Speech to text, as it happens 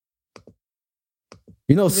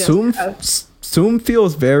You know, Yes. Zoom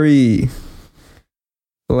feels very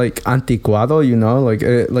like antiquado. You know, like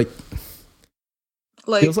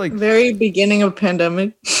Like, feels like very beginning of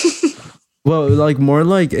pandemic. well, like more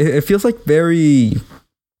like it feels like very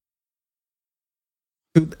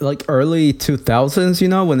like early 2000s. You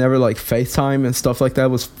know, whenever like FaceTime and stuff like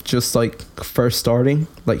that was just like first starting,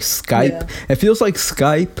 like Skype. Yeah. It feels like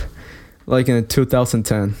Skype, like in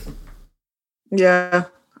 2010. Yeah.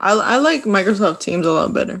 I like Microsoft Teams a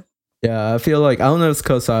lot better. Yeah, I feel like I don't know if it's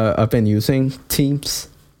because I've been using Teams,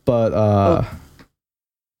 but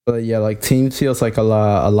but yeah, like Teams feels like a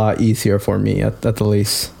lot easier for me at the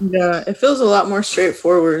least. Yeah, it feels a lot more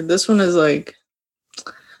straightforward. This one is like,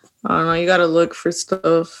 I don't know, you gotta look for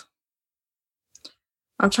stuff.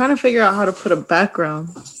 I'm trying to figure out how to put a background,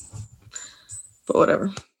 but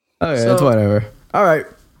whatever. Okay, So- it's whatever. All right.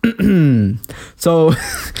 So,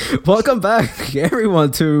 welcome back, everyone,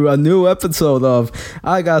 to a new episode of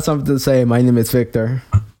I Got Something to Say. My name is Victor,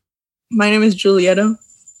 My name is Julieta.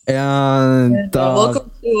 and Welcome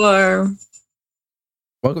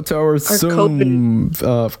to our Zoom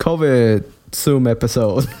COVID Zoom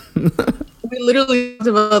episode. we literally talked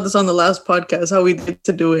about this on the last podcast, how we did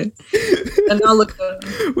to do it. And now look at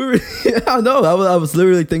it. I know. I was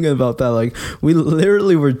literally thinking about that. Like, we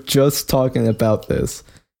literally were just talking about this.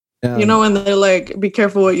 You know when they're like, be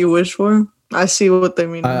careful what you wish for? I see what they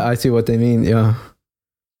mean. I see what they mean. Yeah.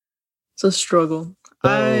 It's a struggle.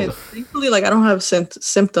 So- Thankfully, like, I don't have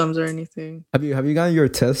symptoms or anything. Have you gotten your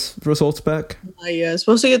test results back? Yeah,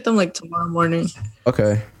 supposed to get them like tomorrow morning.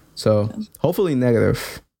 Okay. So hopefully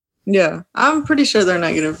negative. Yeah, I'm pretty sure they're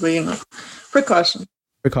negative, but you know, precaution.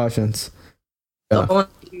 Precautions. Yeah. Don't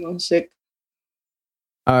want to get you sick.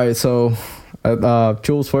 All right. So,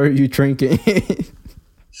 Jules, what are you drinking?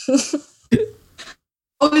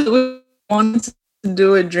 Always we wanted to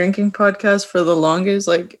do a drinking podcast for the longest,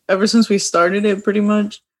 like ever since we started it, pretty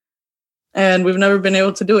much. And we've never been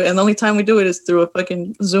able to do it. And the only time we do it is through a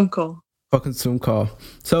fucking Zoom call. Fucking Zoom call.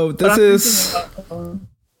 So But this I'm is thinking about,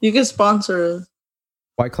 you can sponsor us.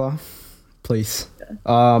 White Claw, please.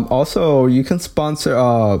 Also, you can sponsor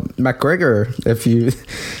McGregor if you.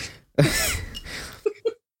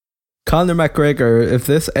 Conor McGregor, if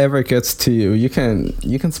this ever gets to you, you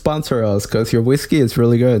can sponsor us because your whiskey is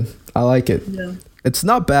really good. I like it. Yeah. It's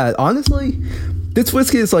not bad, honestly. This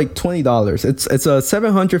whiskey is like $20. It's a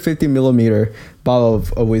 750 milliliter bottle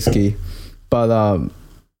of whiskey, but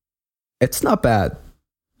it's not bad.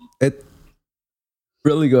 It's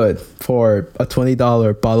really good for a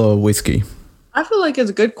 $20 bottle of whiskey. I feel like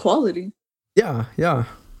it's good quality. Yeah.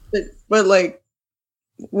 But like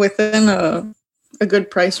within a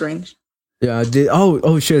good price range. Yeah.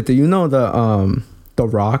 Oh shit! Do you know that The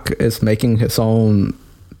Rock is making his own,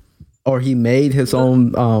 or he made his own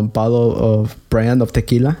bottle of brand of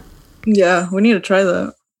tequila? Yeah, we need to try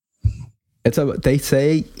that. It's a they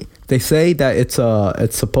say that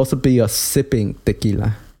it's supposed to be a sipping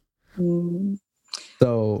tequila. Mm.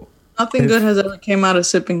 So Nothing good has ever came out of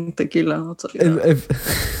sipping tequila. I'll tell you that. if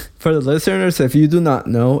for the listeners, if you do not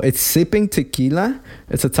know, it's sipping tequila.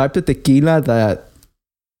 It's a type of tequila that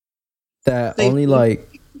They- only like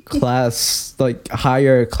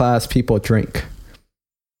higher class people drink.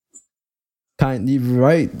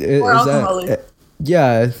 Right? Or Is alcoholic.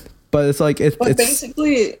 yeah, but it's like But it's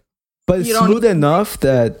basically, but it's you don't smooth even enough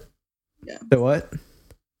that Yeah. the what?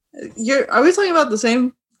 are we talking about the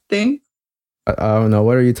same thing? I don't know.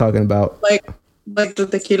 What are you talking about? Like the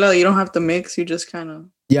tequila, you don't have to mix. You just kind of.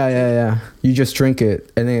 Yeah. You just drink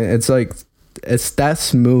it, and then it's like it's that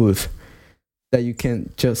smooth that you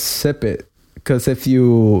can just sip it. Because if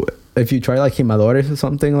you try like Jimadores or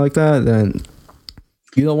something like that, then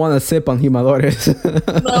you don't want to sip on Jimadores.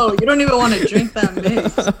 No, you don't even want to drink that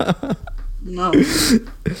mix. No,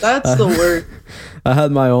 that's the word. I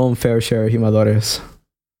had my own fair share of Jimadores.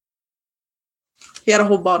 He had a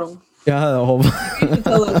whole bottle. Yeah, I had a whole. You can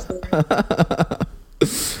tell that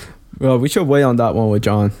story. Well, we should wait on that one with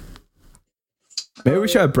John. Maybe we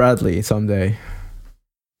should have Bradley someday.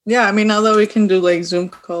 Yeah, I mean, now that we can do like Zoom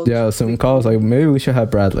calls. Yeah, Zoom calls. Like maybe we should have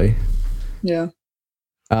Bradley. Yeah.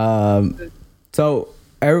 So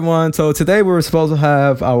everyone, so today we were supposed to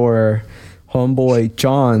have our homeboy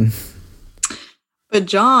John. But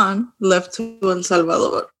John left to El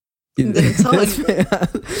Salvador. Didn't tell anyone.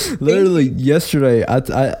 Literally yesterday,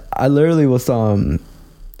 I literally was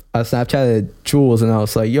I Snapchatted Jules and I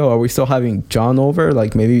was like, "Yo, are we still having John over?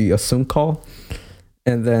 Like maybe a Zoom call?"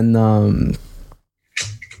 And then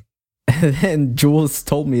and then Jules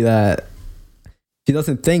told me that she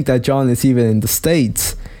doesn't think that John is even in the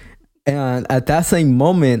States. And at that same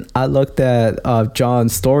moment, I looked at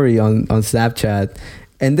John's story on Snapchat,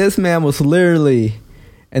 And this man was literally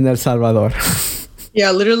in El Salvador.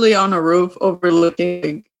 Yeah, literally on a roof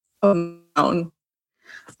overlooking a mountain.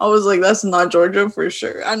 I was like, that's not Georgia for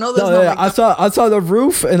sure. I know that's No, not yeah, I saw the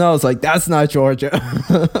roof and I was like, that's not Georgia.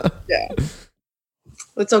 Yeah.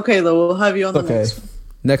 It's okay though. We'll have you on the next one.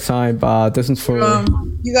 Next time, this is for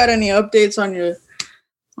You got any updates on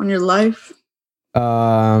your life?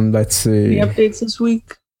 let's see. Any updates this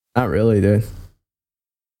week? Not really, dude.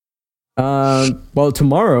 Well,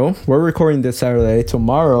 tomorrow we're recording this Saturday.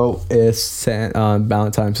 Tomorrow is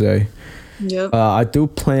Valentine's Day. Yep. I do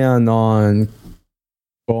plan on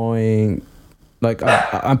going. Like,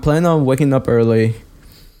 I'm planning on waking up early,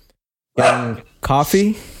 getting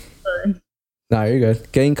coffee. Sorry. No, you're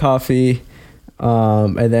good. Getting coffee,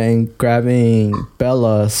 and then grabbing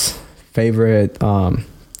Bella's favorite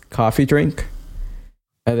coffee drink,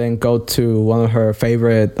 and then go to one of her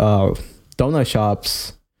favorite donut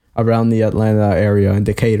shops around the Atlanta area in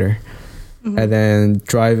Decatur, and then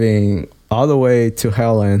driving all the way to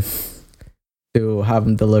Helen to have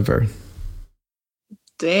them delivered.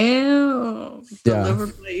 Damn. Yeah.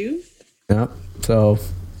 Delivered by you? Yeah. So.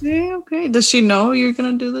 Yeah, okay. Does she know you're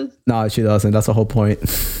gonna do this? No, she doesn't. That's the whole point.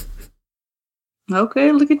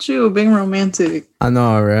 Okay, look at you being romantic. I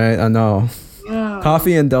know, right? I know. Yeah.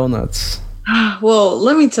 Coffee and donuts. Well,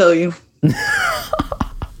 let me tell you.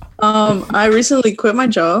 I recently quit my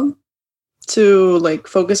job to like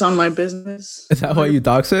focus on my business. Is that why you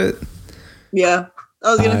dox it? Yeah.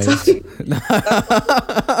 I was gonna tell you.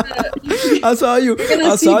 I saw you.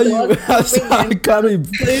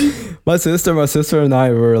 My sister and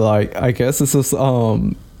I were like, I guess this is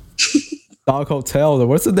Dog Hotel.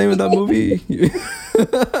 What's the name of that movie?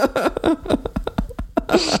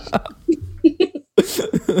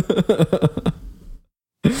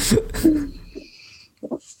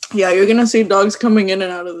 Yeah, you're gonna see dogs coming in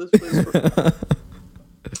and out of this place.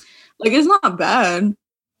 Like, it's not bad.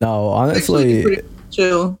 No, honestly, pretty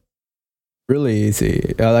chill. Really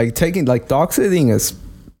easy. Like dog sitting is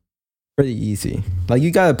pretty easy. Like, you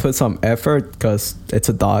gotta put some effort because it's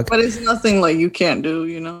a dog. But it's nothing like you can't do,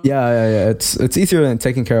 you know? Yeah. It's easier than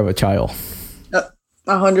taking care of a child.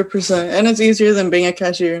 100%. And it's easier than being a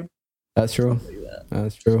cashier. That's true.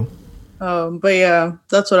 That's true. But yeah,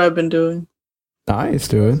 that's what I've been doing. Nice,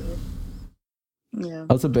 dude. Yeah.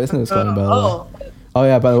 How's the business going, by the way? Oh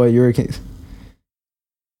yeah, by the way, you were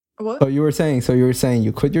what? So you were saying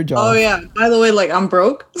you quit your job. Oh yeah. By the way, like, I'm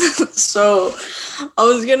broke. So I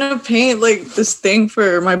was gonna paint like this thing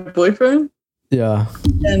for my boyfriend. Yeah.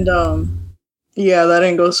 And yeah, that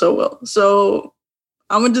didn't go so well. So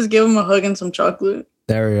I'm gonna just give him a hug and some chocolate.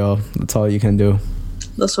 There you go. That's all you can do.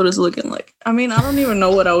 That's what it's looking like. I mean, I don't even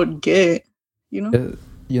know what I would get, you know?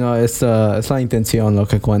 It's la intención lo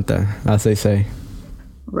que cuenta, as they say.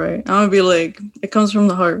 Right. I'm gonna be like, it comes from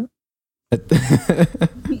the heart.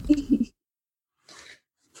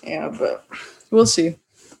 Yeah, but we'll see.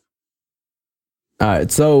 All right,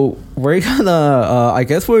 so we're gonna I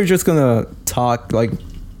guess we're just gonna talk, like,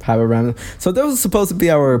 have a random. So that was supposed to be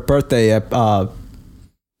our birthday episode.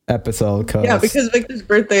 Yeah, because Victor's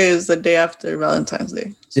birthday is the day after Valentine's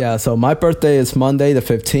Day. Yeah, so my birthday is Monday the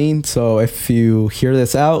 15th. So if you hear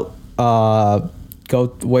this out, go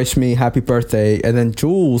wish me happy birthday. And then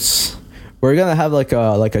Jules, we're gonna have like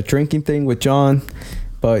a drinking thing with John,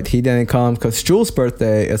 but he didn't come because Jules'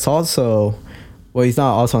 birthday is also, well, he's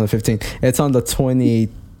not also on the 15th. It's on the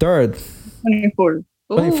 23rd. 24th.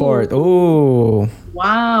 24th. Ooh.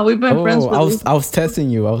 Wow, we've been friends for I was testing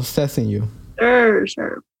you. Sure.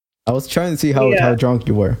 I was trying to see how drunk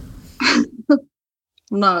you were.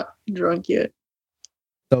 I'm not drunk yet.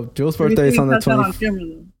 So Jules' birthday is on the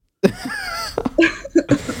 24th.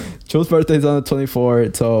 Jules' birthday is on the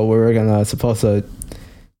 24th, so we were supposed to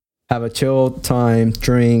have a chill time,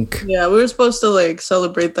 drink. Yeah, we were supposed to like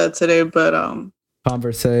celebrate that today, but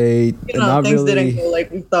conversate. Not things really, didn't go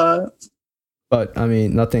like we thought. But I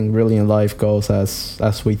mean, nothing really in life goes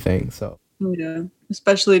as we think. So yeah,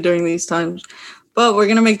 especially during these times. But we're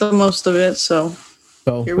gonna make the most of it. So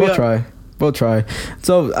we'll try. We'll try.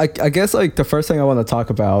 So I guess like the first thing I want to talk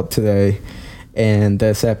about today in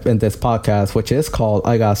this podcast, which is called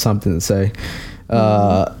 "I Got Something to Say,"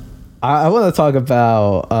 I want to talk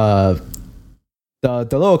about the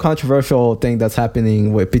little controversial thing that's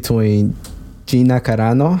happening between Gina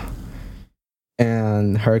Carano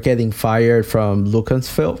and her getting fired from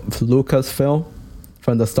Lucasfilm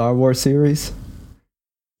from the Star Wars series.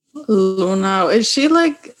 Luna, is she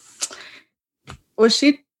like? Was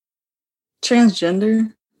she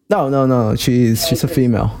transgender? No. She's a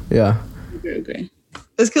female. Yeah. Okay.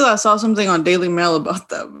 It's because I saw something on Daily Mail about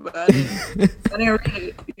that, but I didn't read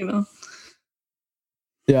it. You know.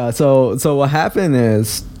 Yeah, so what happened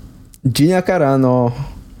is Gina Carano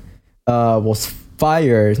was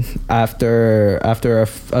fired after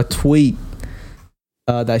a tweet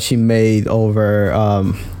that she made over.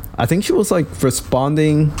 I think she was like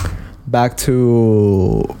responding back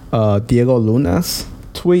to Diego Luna's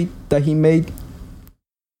tweet that he made,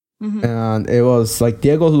 and it was like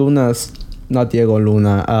Diego Luna's, not Diego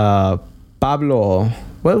Luna, Pablo.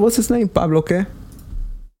 What's his name? Pablo qué?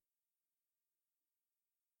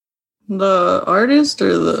 The artist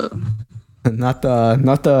or the not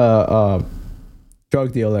the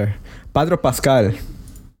drug dealer, Pedro Pascal.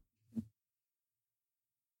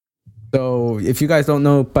 So if you guys don't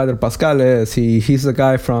know who Pedro Pascal is, he's the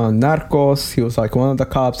guy from Narcos. He was like one of the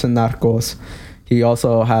cops in Narcos. He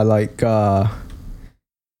also had like a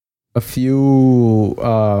few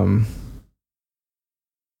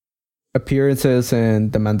appearances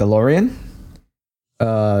in The Mandalorian,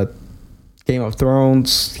 Game of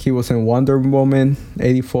Thrones. He was in Wonder Woman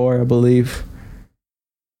 84, I believe.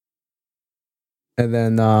 And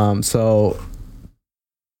then so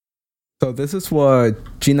this is what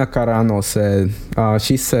Gina Carano said.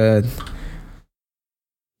 She said,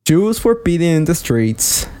 Jews were beaten in the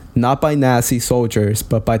streets, not by Nazi soldiers,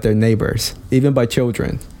 but by their neighbors, even by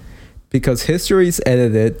children. Because history is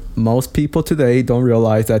edited, most people today don't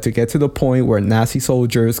realize that to get to the point where Nazi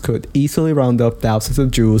soldiers could easily round up thousands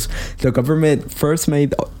of Jews, the government first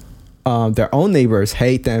made their own neighbors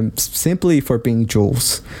hate them simply for being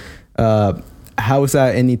Jews. How is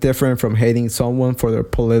that any different from hating someone for their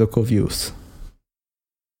political views?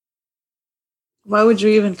 Why would you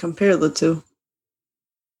even compare the two?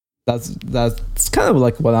 That's kind of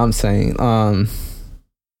like what I'm saying. I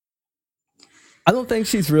don't think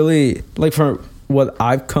she's really, like, from what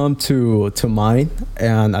I've come to mind,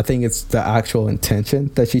 and I think it's the actual intention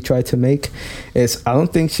that she tried to make, is I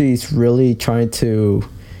don't think she's really trying to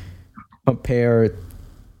compare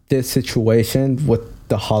this situation with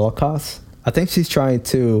the Holocaust. I think she's trying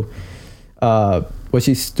to, what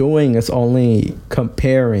she's doing is only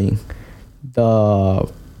comparing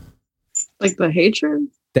the hatred?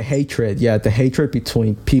 The hatred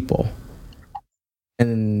between people.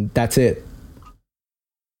 And that's it.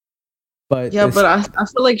 But yeah, but I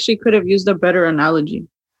feel like she could have used a better analogy.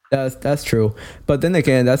 That's true. But then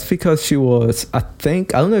again, that's because she was, I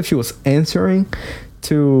don't know if she was answering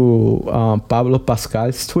to Pablo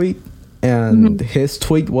Pascal's tweet. And his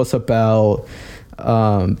tweet was about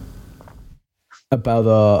a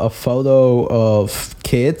photo of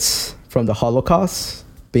kids from the Holocaust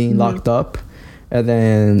being locked up, and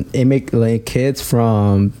then kids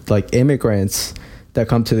from like immigrants that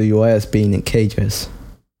come to the U.S. being in cages.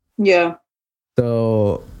 Yeah.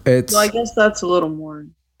 So it's. Well, I guess that's a little more.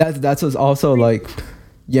 That's also like,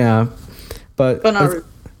 yeah, but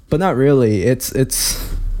not really. It's.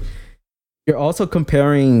 You're also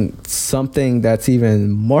comparing something that's even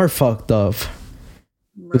more fucked up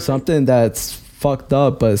to something that's fucked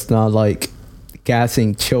up, but it's not like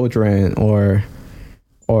gassing children or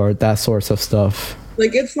that sorts of stuff.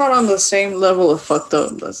 Like, it's not on the same level of fucked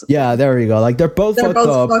up. Yeah, there we go. Like, they're both fucked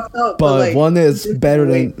up, but like, one is better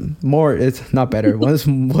than more. It's not better. One is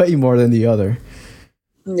way more than the other.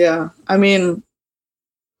 Yeah, I mean,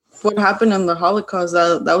 what happened in the Holocaust,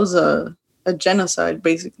 that was a genocide,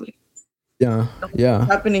 basically. Yeah. What's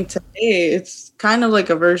happening today, it's kind of like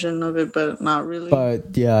a version of it, but not really.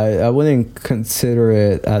 But yeah, I wouldn't consider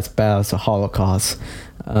it as bad as the Holocaust.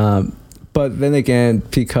 But then again,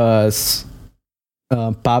 because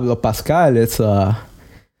Pablo Pascal he's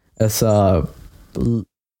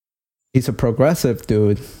a progressive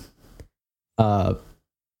dude.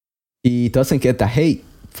 He doesn't get the hate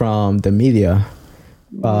from the media.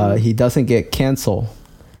 He doesn't get canceled.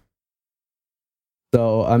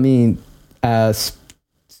 So I mean, as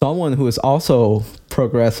someone who is also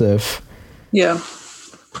progressive, yeah,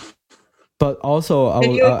 but also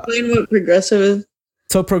can you explain what progressive is?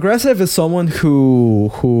 So progressive is someone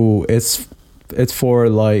who it's for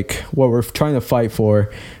like what we're trying to fight for,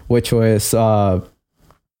 which was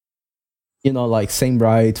like same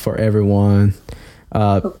rights for everyone,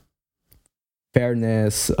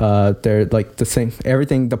 fairness. They're like the same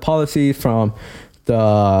everything. The policy from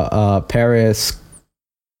the Paris.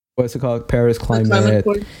 What's it called? Paris climate.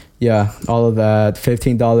 Yeah, all of that.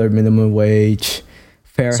 $15 minimum wage,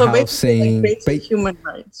 fair housing, like basic human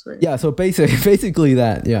rights, right? Yeah, so basically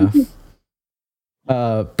that, yeah.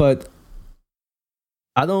 But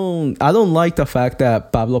I don't like the fact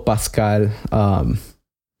that Pablo Pascal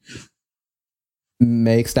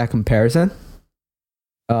makes that comparison.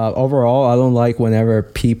 Overall, I don't like whenever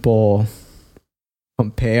people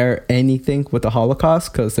compare anything with the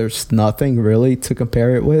Holocaust because there's nothing really to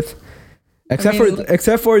compare it with,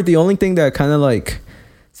 except for the only thing that kind of like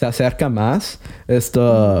se acerca más is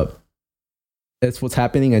what's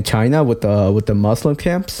happening in China with the Muslim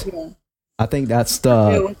camps. Yeah. I think that's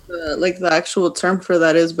What the actual term for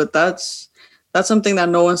that is, but that's something that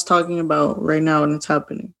no one's talking about right now, and it's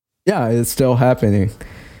happening. Yeah, it's still happening,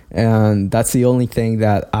 and that's the only thing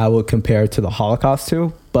that I would compare to the Holocaust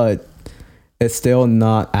to, but it's still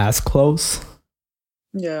not as close.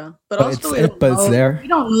 Yeah, but It's also there. We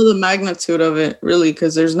don't know the magnitude of it really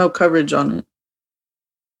because there's no coverage on it.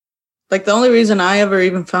 Like the only reason I ever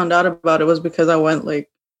even found out about it was because I went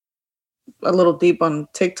like a little deep on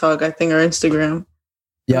TikTok, I think, or Instagram.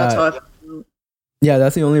 Yeah, yeah,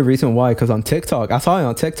 that's the only reason why. Because on TikTok, I saw it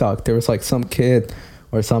on TikTok. There was like some kid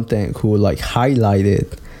or something who like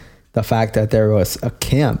highlighted the fact that there was a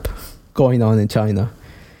camp going on in China.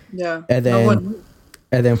 Yeah, and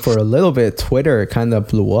then for a little bit, Twitter kind of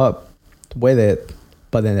blew up with it,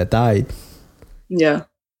 but then it died. Yeah,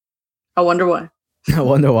 I wonder why. I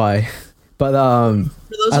wonder why. But for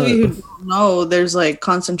those of you who don't know, there's like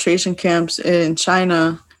concentration camps in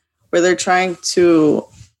China where they're trying to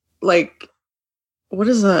like, what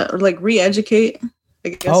is that? Or like re-educate. I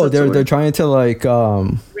guess they're trying to like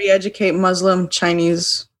re-educate Muslim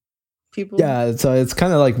Chinese people. Yeah, so it's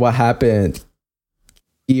kind of like what happened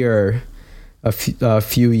here a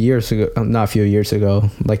few years ago. Not a few years ago,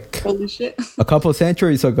 like holy shit, a couple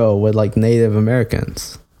centuries ago with like Native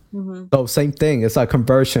Americans. Mm-hmm. So same thing. It's like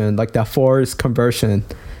conversion, like that forced conversion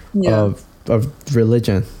of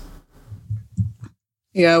religion.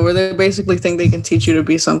 Yeah, where they basically think they can teach you to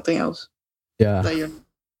be something else. Yeah.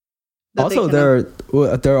 Also,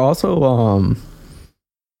 they're also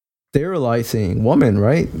sterilizing women,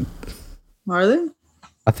 right? Are they?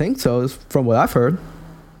 I think so. From what I've heard.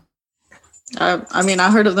 I mean,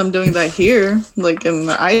 I heard of them doing that here, like in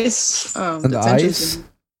the ICE. In the ICE.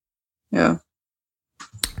 Yeah.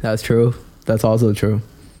 That's true. That's also true.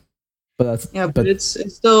 But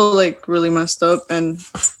it's still like really messed up, and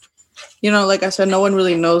you know, like I said, no one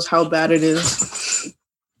really knows how bad it is.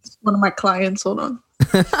 It's one of my clients. Hold on.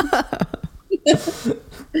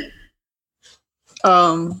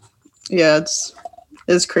 Yeah,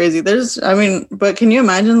 it's crazy. But can you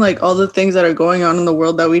imagine like all the things that are going on in the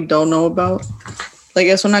world that we don't know about? Like,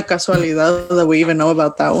 es una casualidad that we even know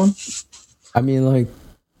about that one. I mean, like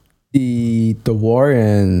the war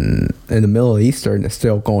in the Middle Eastern is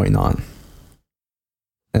still going on,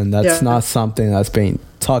 and that's not something that's being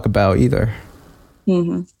talked about either.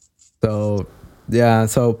 Mm-hmm. So yeah,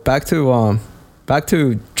 so back to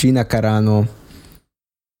Gina Carano.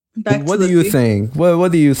 What do you think?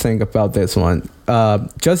 What do you think about this one?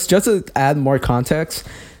 Just to add more context,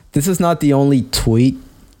 this is not the only tweet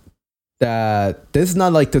this is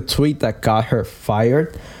not like the tweet that got her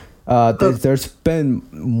fired. There's been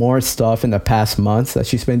more stuff in the past months that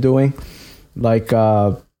she's been doing, like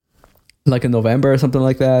in November or something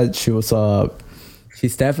like that. She's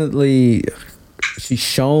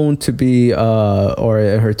shown to be or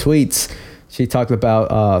in her tweets she talked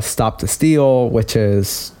about stop the steal, which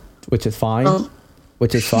is fine.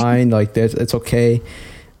 Which is fine. Like it's okay.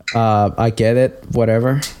 I get it.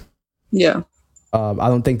 Whatever. Yeah. I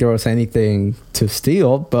don't think there was anything to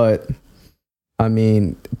steal, but I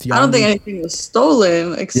mean, I don't think anything was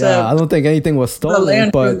stolen except I don't think anything was stolen. The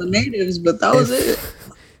land from the natives, but that was it.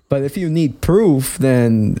 But if you need proof,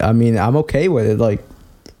 then I mean, I'm okay with it. Like,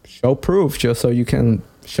 show proof just so you can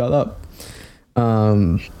shut up.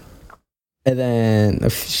 And then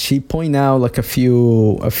she pointed out like a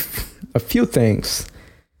few things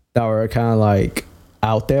that were kind of like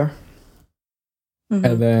out there. Mm-hmm.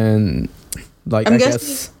 And then like I'm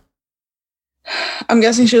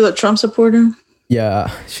guessing she's a Trump supporter. Yeah,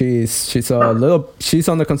 she's on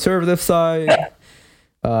the conservative side.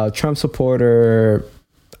 Trump supporter.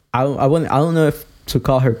 I don't know if to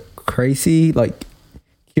call her crazy, like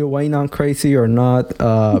QAnon crazy or not.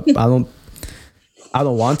 I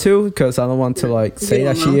don't want to, because I don't want to like say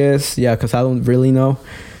that she is. Yeah, because I don't really know.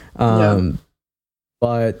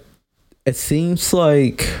 But it seems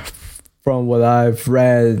like from what I've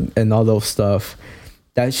read and all those stuff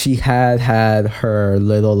that she had her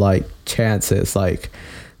little like chances. Like,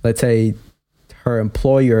 let's say her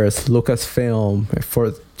employers, Lucasfilm,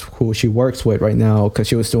 for who she works with right now, because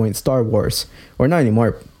she was doing Star Wars, or not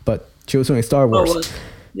anymore, but she was doing Star Wars.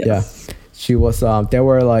 Yeah, she was. They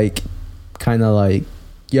were like, kind of like,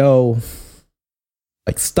 yo,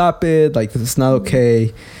 like stop it, like this is not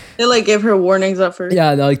okay. They like gave her warnings at first.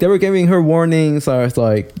 Yeah, like they were giving her warnings. I was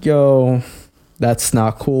like, yo, that's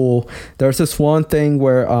not cool. There's this one thing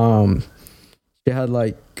where She had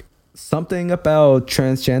like something about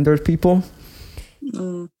transgender people,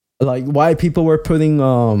 Mm. like why people were putting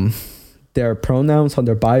their pronouns on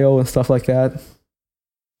their bio and stuff like that.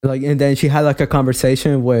 Like, and then she had like a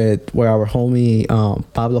conversation with our homie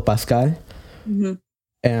Pablo Pascal, Mhm.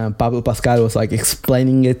 and Pablo Pascal was like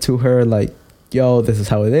explaining it to her, like, "Yo, this is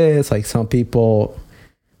how it is. Like, some people,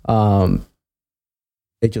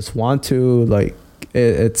 they just want to like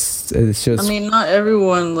it's just." I mean, not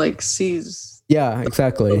everyone like sees Yeah,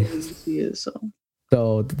 exactly. what you see it, so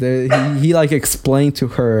So he like explained to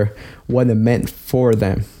her what it meant for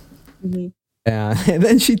them. Mhm. And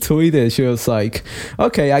then she tweeted, she was like,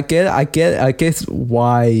 "Okay, I guess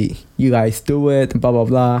why you guys do it, blah blah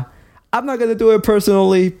blah. I'm not gonna do it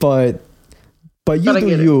personally, but you Gotta do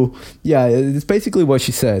get it." you." Yeah, it's basically what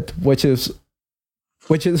she said, which is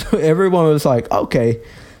everyone was like, okay,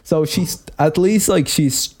 so she's at least like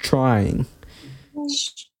she's trying.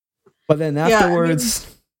 But then Yeah, I mean- afterwards,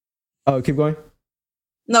 oh, keep going.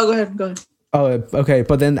 No, go ahead. Go ahead. Oh, okay.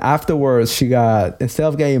 But then afterwards, she got, instead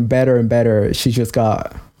of getting better and better, she just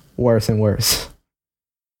got worse and worse.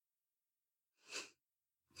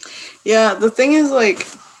 Yeah, the thing is, like,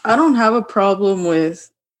 I don't have a problem with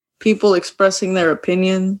people expressing their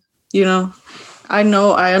opinion. You know,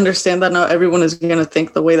 I understand that not everyone is gonna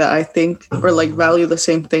think the way that I think or like value the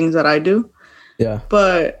same things that I do. Yeah.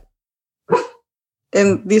 But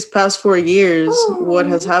in these past 4 years, what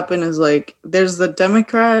has happened is like there's the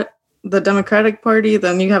Democratic Party,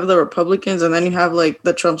 then you have the Republicans, and then you have like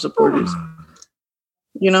the Trump supporters.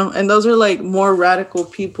 You know, and those are like more radical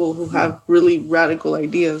people who have really radical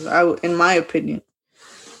ideas. In my opinion.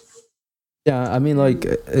 Yeah, I mean, like,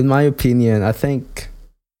 in my opinion, I think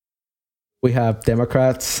we have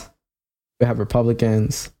Democrats, we have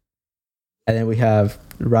Republicans, and then we have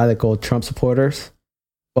radical Trump supporters,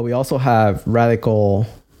 but we also have radical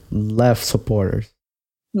left supporters.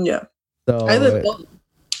 Yeah. So I did both.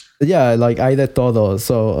 yeah, like hay de todo.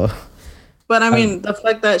 So But I mean, the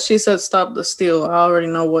fact that she said stop the steal, I already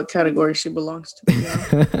know what category she belongs to. You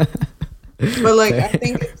know? But like,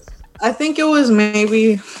 I think it was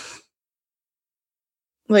maybe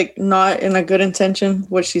like not in a good intention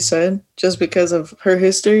what she said, just because of her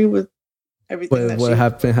history with everything what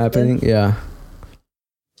have been happening. Yeah.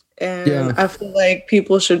 And Yeah. I feel like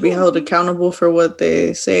people should be held accountable for what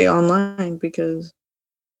they say online because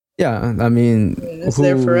Yeah, I mean, it's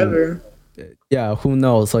there forever. Yeah, who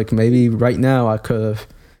knows? Like, maybe right now I can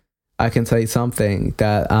say something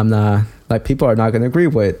that I'm not, like, people are not gonna agree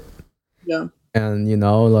with. Yeah. And you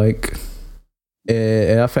know, like,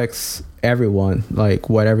 it affects everyone, like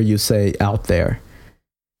whatever you say out there.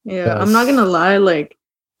 Yeah, I'm not gonna lie, like,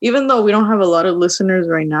 even though we don't have a lot of listeners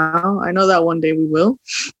right now, I know that one day we will.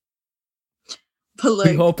 But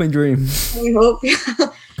like, we hope and dream. We hope. We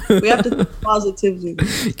have to think positively.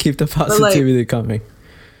 Keep the positivity coming.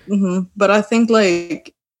 Mm-hmm. But I think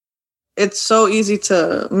like it's so easy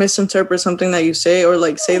to misinterpret something that you say or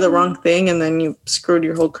like say the wrong thing and then you screwed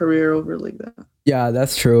your whole career over like that. Yeah,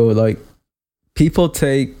 that's true. Like, people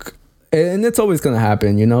take, and it's always gonna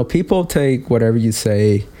happen, you know, people take whatever you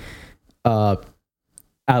say out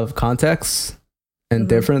of context and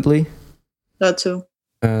differently. That too.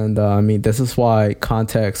 And I mean, this is why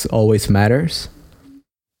context always matters.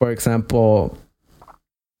 For example,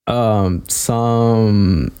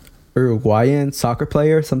 some Uruguayan soccer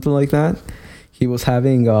player, something like that, he was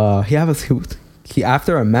having he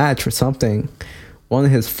after a match or something, one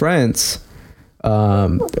of his friends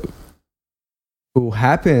who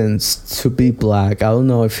happens to be black, I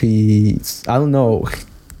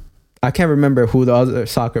can't remember who the other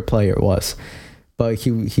soccer player was, but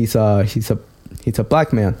he's a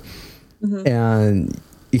black man. Mm-hmm. And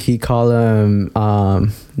he called him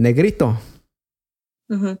negrito.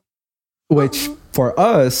 Mm-hmm. Which for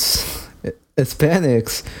us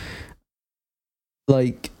Hispanics,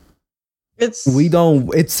 like, it's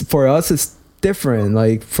for us it's different.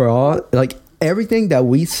 Like, for all, like, everything that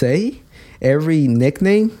we say, every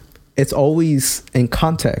nickname, it's always in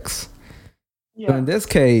context. Yeah. So in this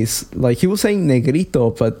case, like, he was saying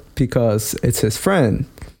negrito, but because it's his friend,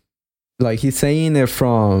 like, he's saying it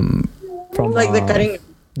from like the cariño.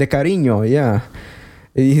 The cariño, yeah.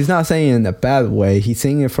 He's not saying it in a bad way. He's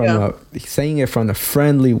saying it from a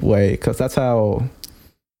friendly way, because that's how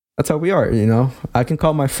we are, you know. I can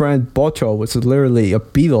call my friend Bocho, which is literally a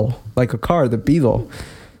beetle, like a car, the beetle,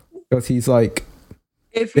 because he's like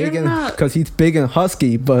because he's big and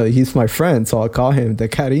husky, but he's my friend, so I'll call him the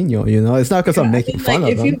cariño, you know. It's not because I'm making fun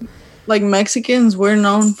of him. Like, Mexicans, we're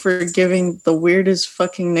known for giving the weirdest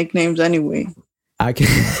fucking nicknames anyway. I can.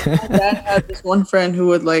 My dad had this one friend who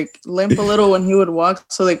would like limp a little when he would walk,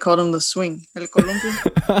 so they called him the swing. El columpio.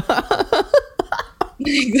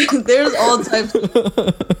 There's all types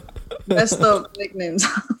of messed up nicknames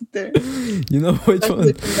out there. You know which one?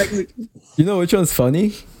 Mexican. You know which one's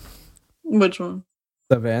funny? Which one?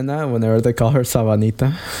 Savannah. Whenever they call her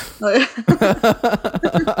Savanita. Oh, yeah.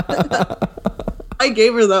 I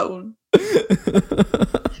gave her that one.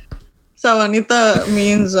 Sabanita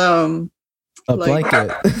means A like-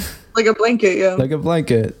 blanket. like a blanket, yeah. Like a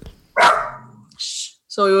blanket.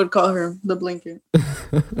 So we would call her the blanket.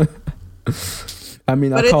 I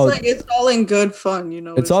mean, But I it's called. like it's all in good fun, you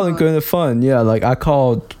know. It's all in not- good and fun. Yeah, like I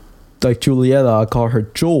called, like Julieta, I call her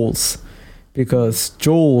Jules, because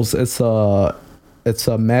Jules is it's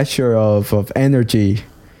a measure of energy,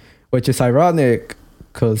 which is ironic,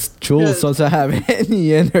 because Jules Yes. doesn't have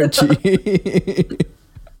any energy.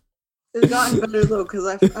 It's gotten better though because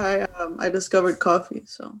I discovered coffee.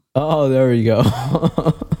 So Oh, there we go.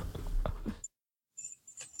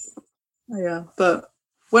 yeah, but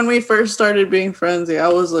when we first started being friends, yeah, I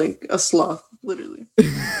was like a sloth, literally.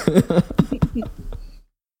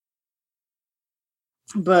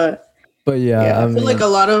 But But yeah, yeah, I I mean, feel like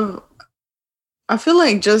I feel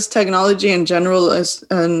like just technology in general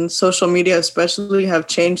and social media especially have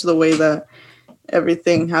changed the way that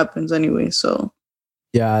everything happens anyway. So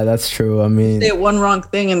yeah, that's true. I mean, say one wrong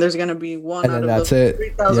thing and there's gonna be one and out then of that's the it.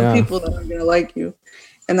 3,000 Yeah. people that are gonna like you,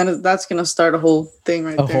 and then that's gonna start a whole thing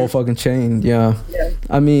right A there. whole fucking chain. Yeah. Yeah.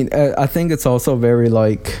 I mean, I think it's also very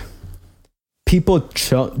like people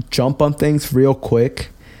jump on things real quick.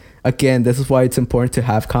 Again, this is why it's important to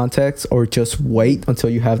have context or just wait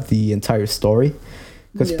until you have the entire story.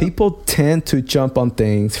 Because Yeah. people tend to jump on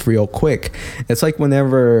things real quick. It's like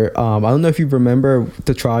whenever, I don't know if you remember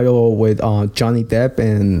the trial with Johnny Depp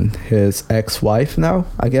and his ex-wife now,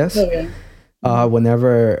 I guess. Oh, yeah.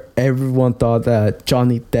 Whenever everyone thought that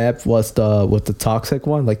Johnny Depp was the toxic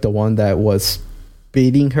one, like the one that was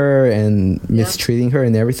beating her and mistreating her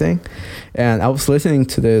and everything. And I was listening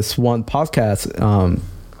to this one podcast.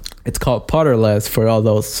 It's called Potterless for all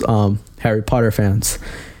those Harry Potter fans.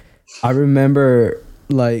 I remember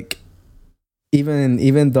like even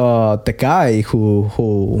the guy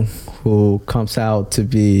who comes out to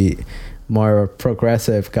be more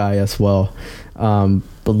progressive guy as well.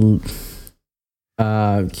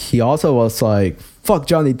 He also was like, fuck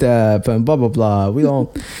Johnny Depp and blah blah blah. We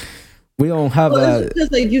don't have Well, that. it's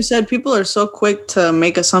because, like you said, people are so quick to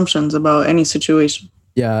make assumptions about any situation.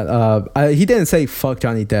 Yeah, he didn't say fuck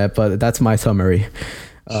Johnny Depp, but that's my summary.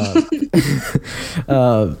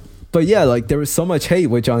 But yeah, like there was so much hate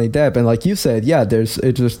with Johnny Depp, and like you said, yeah,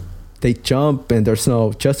 they jump and there's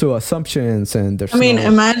no just no assumptions and there's. I mean, no,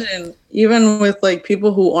 imagine even with like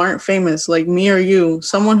people who aren't famous, like me or you,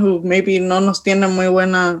 someone who maybe no nos tiene muy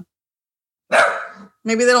buena,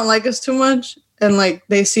 maybe they don't like us too much, and like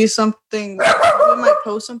they see something, we might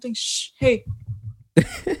post something. Shh, hey.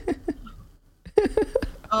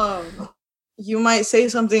 You might say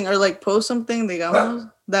something or like post something,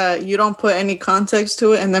 digamos, that you don't put any context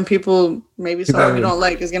to it, and then people, maybe someone you don't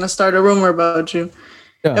like is gonna start a rumor about you.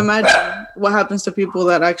 yeah, Imagine what happens to people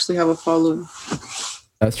that actually have a following.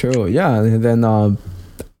 that's true. Yeah, and then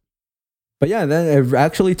but yeah, then it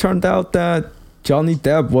actually turned out that Johnny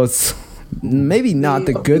Depp was maybe not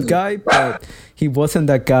the good guy, but he wasn't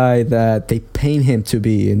that guy that they paint him to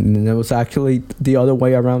be, and it was actually the other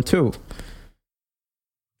way around too.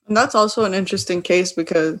 And that's also an interesting case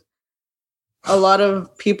because a lot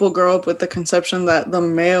of people grow up with the conception that the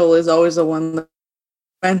male is always the one that's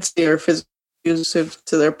mentally or physically abusive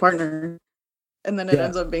to their partner, and then it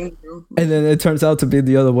ends up being true. And then it turns out to be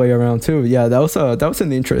the other way around too. Yeah, that was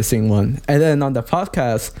an interesting one. And then on the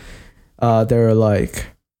podcast, they were like,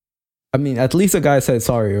 I mean, at least the guy said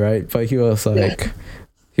sorry, right? But he was like,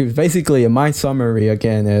 he was basically, in my summary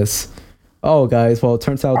again is, oh guys, well it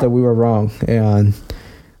turns out that we were wrong, and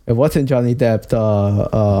it wasn't Johnny Depp.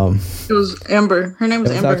 It was Amber. Her name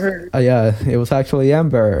was Amber Heard. Yeah, it was actually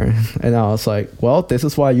Amber. And I was like, well, this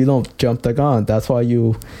is why you don't jump the gun. That's why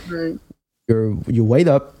you wait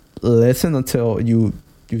up, listen until you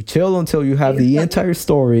chill until you have the entire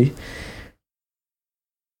story,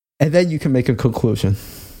 and then you can make a conclusion.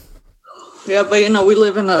 Yeah, but we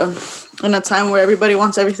live in a time where everybody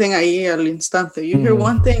wants everything ahí al instante. You hear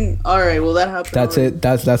one thing, all right, well that happened. That's already. it.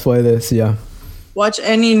 That's what it is. Yeah. Watch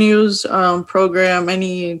any news program,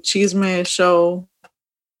 any chisme show,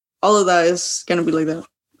 all of that is gonna be like that.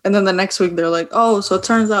 And then the next week they're like, oh, so it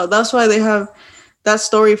turns out that's why they have that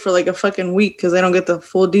story for like a fucking week because they don't get the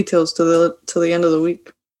full details to the end of the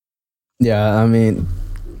week. Yeah, I mean,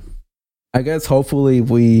 I guess hopefully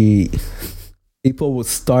we people will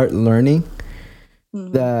start learning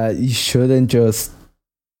Mhm. that you shouldn't just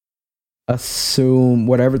assume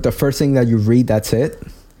whatever the first thing that you read, that's it.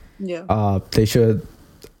 Yeah. They should,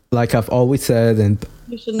 like I've always said, and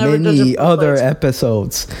You should never judge a many book by other its-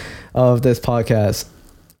 episodes of this podcast,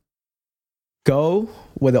 go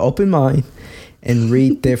with an open mind and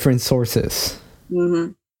read different sources.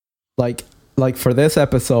 Mhm. Like for this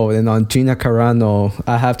episode and on Gina Carano,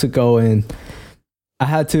 I have to go and I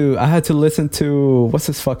had to listen to, what's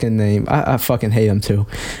his fucking name? I fucking hate him too.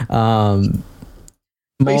 But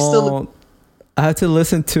you still- I had to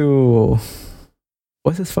listen to,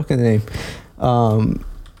 what's his fucking name?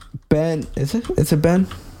 Ben, is it Ben?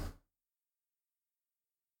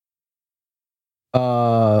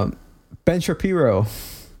 Ben Shapiro.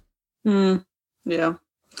 Yeah.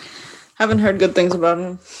 Haven't heard good things about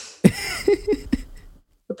him.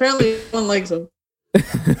 Apparently, no one likes him.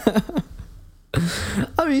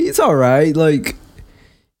 I mean, it's all right. Like,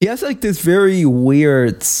 he has like this very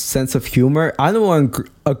weird sense of humor. I don't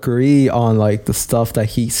agree on like the stuff that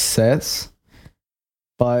he says,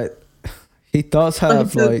 but he does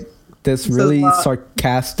have like this really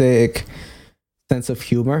sarcastic sense of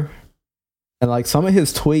humor, and like some of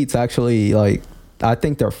his tweets actually, like, I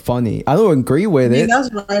think they're funny. I don't agree with it. That's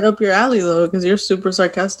right up your alley though, because you're super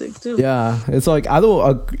sarcastic too. Yeah, it's like I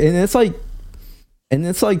don't, and it's like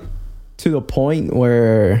to the point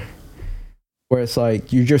where it's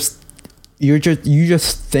like you just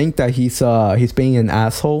think that he's being an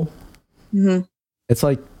asshole. Mm-hmm. It's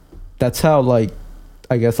like that's how, like,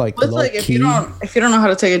 I guess, like, it's like if you don't know how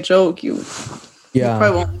to take a joke, you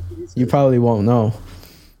probably won't know.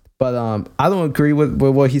 But I don't agree with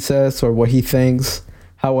what he says or what he thinks.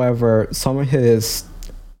 However, some of his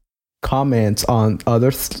comments on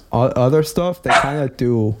other stuff, they kind of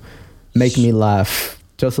do make me laugh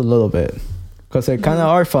just a little bit, because they kind of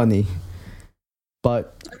are funny.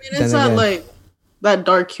 But I mean, it's not like that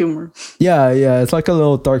dark humor. Yeah, it's like a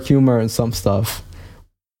little dark humor and some stuff.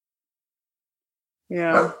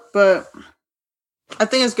 Yeah, but I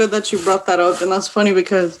think it's good that you brought that up, and that's funny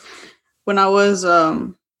because when I was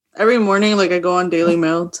every morning, like, I go on Daily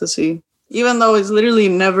Mail to see, even though it's literally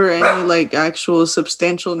never any like actual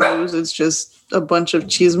substantial news, it's just a bunch of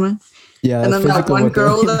chisme. Yeah, and then that one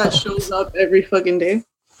girl that shows up every fucking day.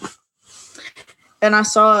 And I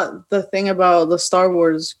saw the thing about the Star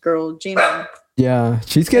Wars girl, Gina. Yeah,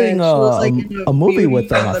 she's getting a movie with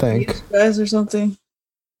them, I think. Guys or something.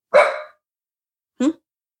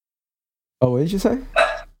 Oh, what did you say?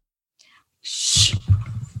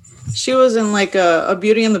 She was in like a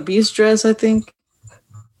Beauty and the Beast dress, I think.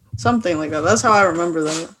 Something like that. That's how I remember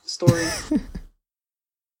that story.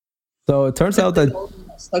 So it turns out that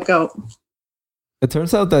stuck out. It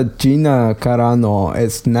turns out that Gina Carano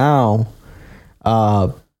is now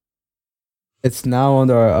it's now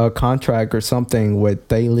under a contract or something with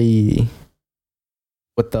the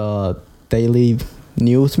Daily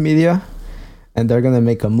News Media, and they're gonna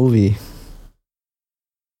make a movie.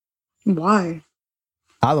 Why?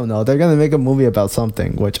 I don't know. They're gonna make a movie about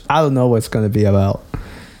something, which I don't know what it's gonna be about.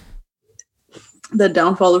 The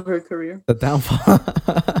downfall of her career. The downfall.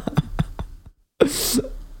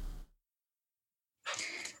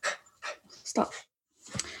 Stop.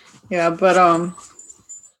 Yeah, but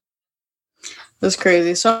that's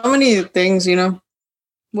crazy. So many things, you know.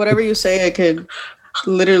 Whatever you say, it could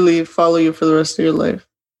literally follow you for the rest of your life.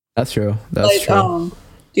 That's true. That's true.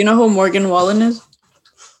 Do you know who Morgan Wallen is?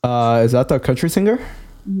 Is that the country singer?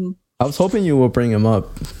 Mm-hmm. I was hoping you would bring him up.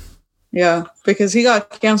 Yeah, because he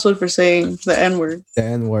got canceled for saying the N-word. The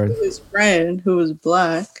N-word. His friend, who was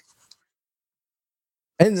black.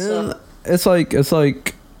 And then it's like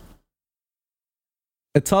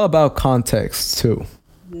it's all about context too.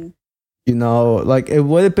 Mm-hmm. You know, like, it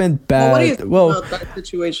would have been bad. Well, what do you think about that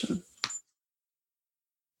situation?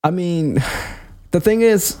 I mean, the thing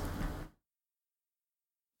is,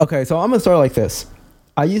 okay, so I'm gonna start like this.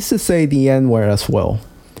 I used to say the N-word as well.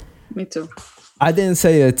 Me too. I didn't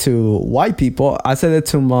say it to white people. I said it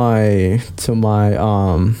to my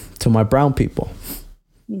brown people.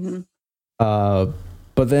 Mm-hmm.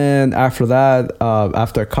 But then after that,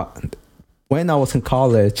 when I was in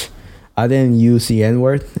college, I didn't use the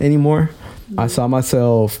N-word anymore. Mm-hmm. I saw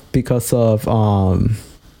myself, because of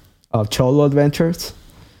Cholo Adventures.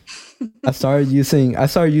 I started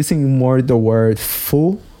using more the word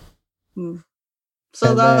fool. Mm.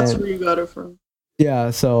 So that's where you got it from.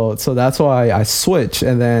 Yeah, so that's why I switched,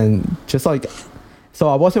 and then just like, so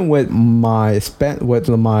I wasn't with my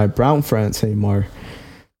brown friends anymore.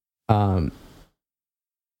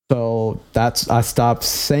 So I stopped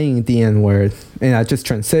saying the N-word, and I just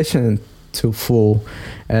transitioned too full,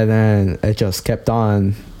 and then it just kept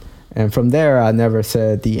on. And from there, I never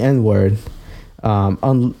said the N word,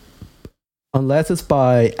 unless it's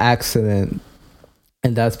by accident,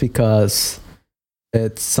 and that's because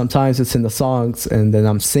sometimes it's in the songs, and then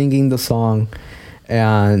I'm singing the song,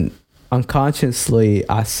 and unconsciously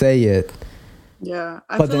I say it. Yeah,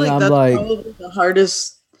 I but feel then like I'm that's like, probably the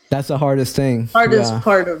hardest. That's the hardest thing. Hardest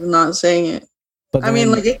part of not saying it. But I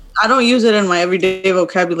mean, like, I don't use it in my everyday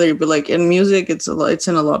vocabulary, but like in music, it's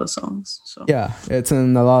in a lot of songs. So yeah, it's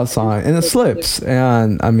in a lot of songs, and it slips.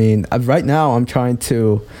 And I mean, right now I'm trying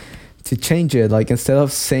to change it. Like, instead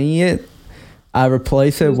of saying it, I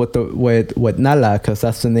replace it with Nala, because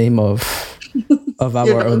that's the name of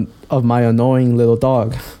my annoying little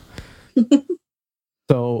dog.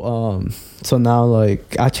 So now,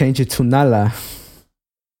 like, I change it to Nala.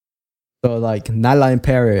 So like Nala in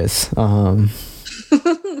Paris. That's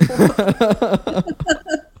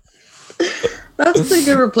a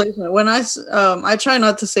good replacement. When I try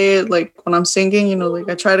not to say it like when I'm singing, you know, like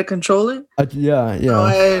I try to control it. Yeah.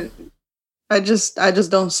 So I just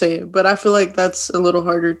don't say it, but I feel like that's a little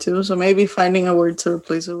harder too. So maybe finding a word to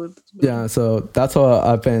replace it with. Yeah, so that's what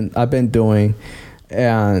I've been doing,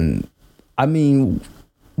 and I mean,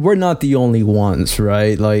 we're not the only ones,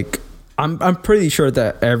 right? Like, I'm pretty sure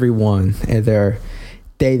that everyone in their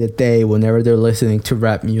day to day, whenever they're listening to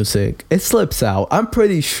rap music, it slips out. I'm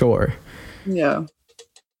pretty sure. Yeah.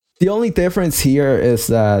 The only difference here is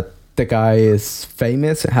that the guy is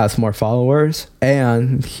famous, has more followers,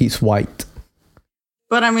 and he's white.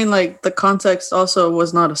 But I mean, like, the context also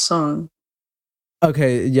was not a song.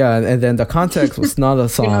 Okay, yeah, and then the context was not a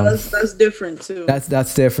song. You know, that's different too.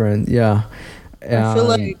 That's different, yeah. I feel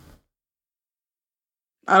like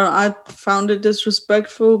I found it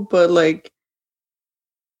disrespectful, but like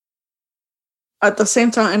at the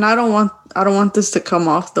same time, and I don't want this to come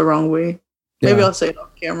off the wrong way. Maybe I'll say it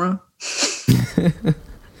off camera.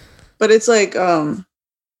 But it's like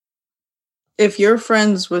if you're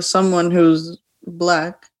friends with someone who's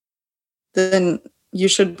black, then you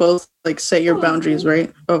should both like set your boundaries,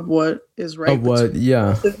 right? Of what is right. Of what,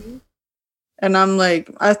 yeah. And I'm like,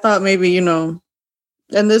 I thought maybe, you know,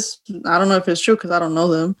 and this, I don't know if it's true because I don't know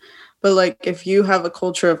them, but like if you have a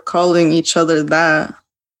culture of calling each other that,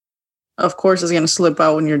 of course it's gonna slip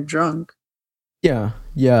out when you're drunk. Yeah,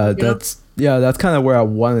 that's kind of where I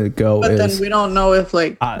wanted to go. But then we don't know if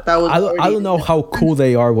like that was. I don't know how cool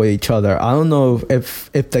they are with each other. I don't know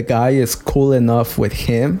if the guy is cool enough with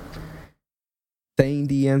him saying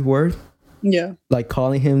the N word. Yeah, like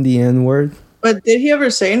calling him the N word. But did he ever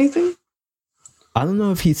say anything? I don't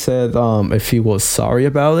know if he said if he was sorry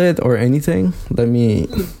about it or anything. Let me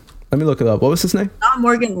look it up. What was his name? Not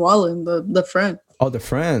Morgan Wallen, the friend. Oh, the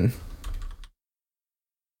friend.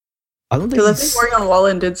 I don't think. Because I think Morgan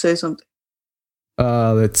Wallen did say something.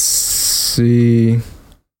 Let's see.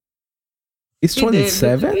 He's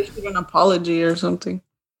 27. He issued an apology or something.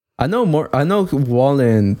 I know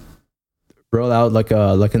Wallen wrote out like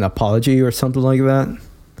an apology or something like that. I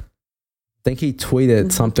think he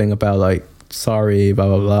tweeted something about like sorry, blah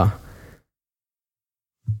blah blah.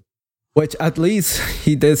 Which at least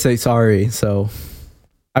he did say sorry. So,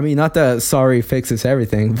 I mean, not that sorry fixes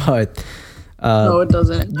everything, but no, it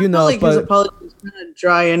doesn't. You know, like his apology is kind of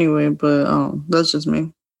dry anyway. But that's just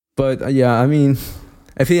me. But yeah, I mean,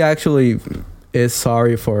 if he actually is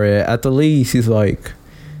sorry for it, at the least he's like,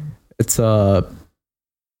 it's at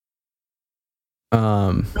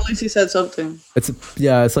least he said something.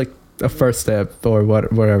 It's like a first step or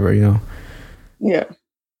whatever, you know. Yeah.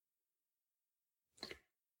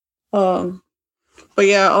 But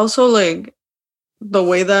yeah, also like the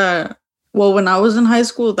way that, well, when I was in high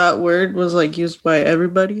school, that word was like used by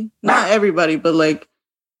everybody. Not everybody, but like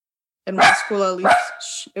in my school at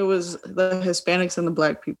least, it was the Hispanics and the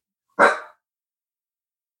black people.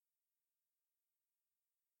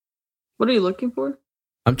 What are you looking for?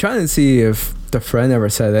 I'm trying to see if the friend ever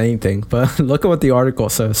said anything, but look at what the article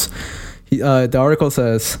says. The article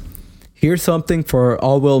says, here's something for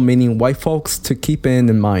all well-meaning white folks to keep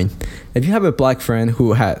in mind. If you have a black friend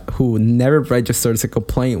who never registers a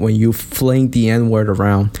complaint when you fling the N-word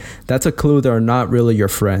around, that's a clue they're not really your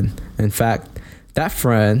friend. In fact, that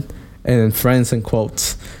friend, and friends in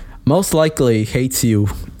quotes, most likely hates you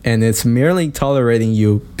and is merely tolerating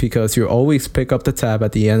you because you always pick up the tab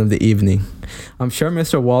at the end of the evening. I'm sure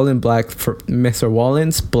Mr.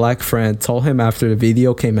 Wallen's black friend told him after the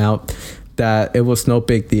video came out that it was no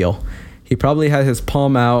big deal. He probably had his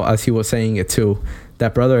palm out as he was saying it too.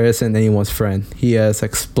 That brother isn't anyone's friend. He is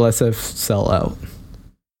explosive sellout.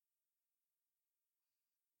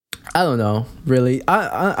 I don't know, really.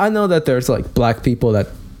 I know that there's like black people that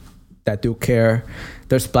that do care.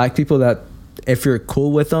 There's black people that if you're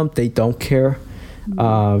cool with them, they don't care.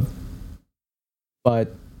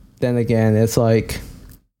 But then again, it's like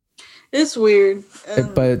it's weird.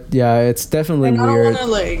 But yeah, it's definitely weird. I weird. don't want to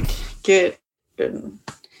like get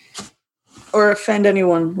or offend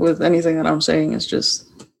anyone with anything that I'm saying. It's just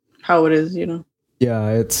how it is, you know.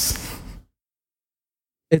 Yeah,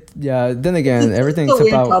 yeah, then again, everything's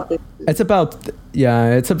about topic. It's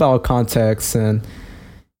about context, and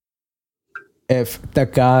if the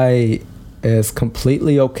guy is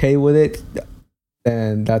completely okay with it,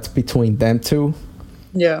 then that's between them two.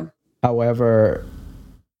 Yeah. However,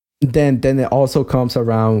 then it also comes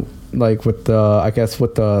around like with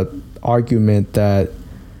the argument that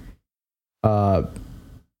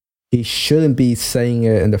he shouldn't be saying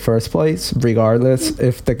it in the first place, regardless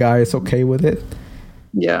if the guy is okay with it.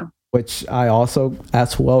 Yeah. Which I also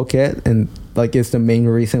as well get, and like is the main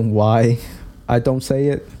reason why I don't say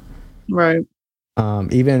it. Right.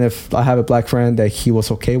 Even if I have a black friend that he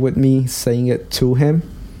was okay with me saying it to him.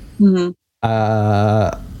 Mm-hmm.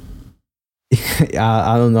 I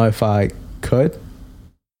don't know if I could.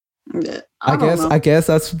 Yeah, I guess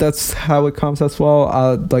that's how it comes as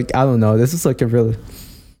well. Like I don't know. This is like a really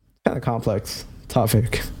kind of complex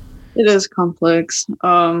topic. It is complex.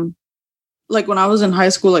 Like when I was in high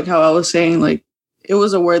school, like how I was saying, like it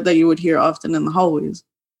was a word that you would hear often in the hallways,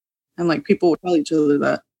 and like people would tell each other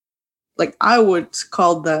that. Like I would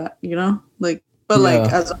call that, you know, like, but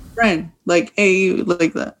like as a friend, like hey,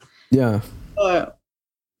 like that. Yeah. But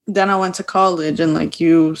then I went to college, and like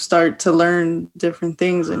you start to learn different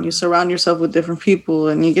things, and you surround yourself with different people,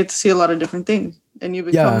 and you get to see a lot of different things, and you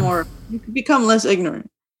become you become less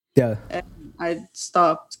ignorant. Yeah. And I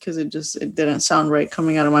stopped because it didn't sound right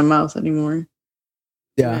coming out of my mouth anymore.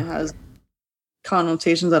 Yeah. And it has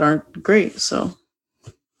connotations that aren't great. So.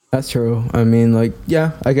 That's true. I mean, like,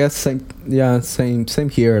 yeah, I guess same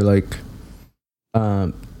here. Like,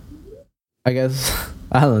 I guess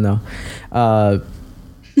I don't know.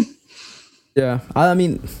 Yeah, I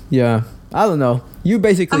mean, yeah, I don't know. You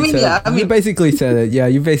basically you basically said it. Yeah,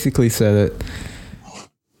 you basically said it.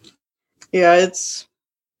 Yeah, it's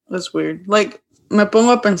weird. Like, me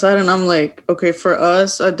pongo a pensar, and I'm like, okay, for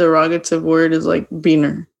us, a derogative word is like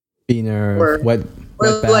beaner. Beaner, wetback.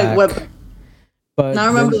 Like wetback. But now I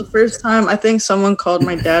remember the first time I think someone called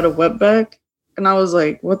my dad a wetback, and I was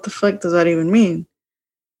like, what the fuck does that even mean?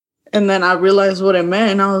 And then I realized what it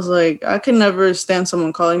meant, and I was like, I can never stand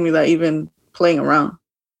someone calling me that, even playing around.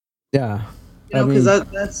 Yeah. You know,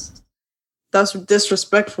 because that's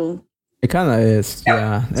disrespectful. It kind of is,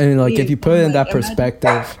 yeah. And like if you put it in that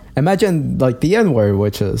perspective, imagine like the N-word,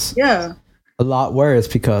 which is a lot worse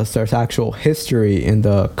because there's actual history in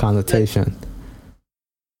the connotation.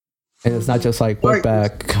 And it's not just like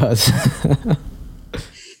wetback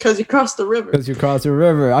because you crossed the river. Because you crossed the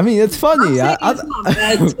river. I mean, it's funny.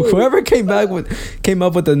 Whoever came up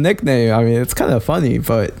with the nickname, I mean, it's kind of funny,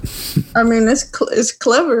 but I mean, it's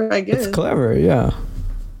clever, I guess. It's clever, yeah.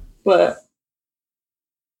 But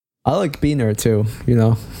I like Beaner too, you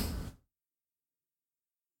know.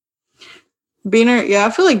 Beaner, yeah, I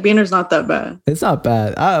feel like Beaner's not that bad. It's not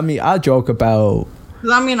bad. I mean, I joke about.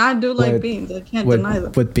 I mean, I do like beans. I can't deny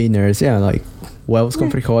that. With beaners, yeah, like huevos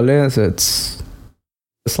con frijoles, it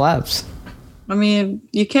slaps. I mean,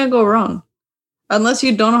 you can't go wrong. Unless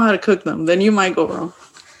you don't know how to cook them, then you might go wrong.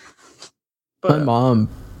 But my mom,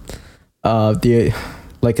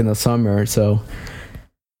 like in the summer, so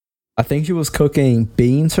I think she was cooking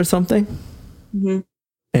beans or something. Mm-hmm.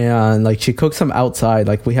 And like she cooks them outside.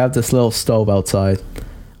 Like we have this little stove outside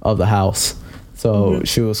of the house. So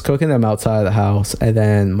she was cooking them outside the house, and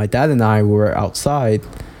then my dad and I were outside.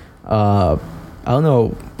 I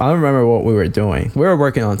don't remember what we were doing. We were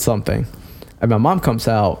working on something, and my mom comes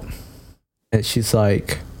out, and she's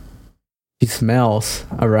like, she smells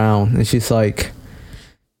around, and she's like,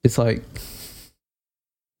 smells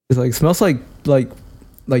like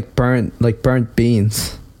burnt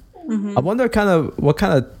beans. Mm-hmm. I wonder what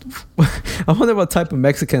type of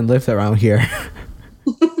Mexican lived around here.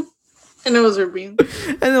 And it was her beans.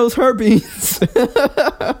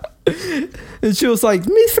 And she was like,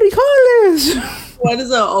 mis frijoles. Why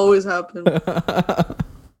does that always happen?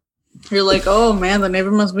 You're like, oh man, the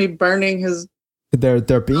neighbor must be burning their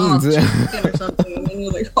beans. Chicken or something. And then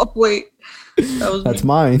you're like, oh wait, that's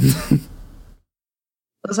mine.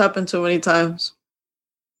 That's happened too many times.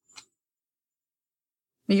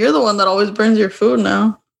 You're the one that always burns your food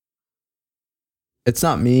now. It's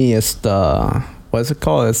not me. It's the, what is it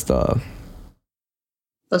called? It's the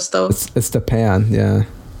stove. It's the pan. Yeah.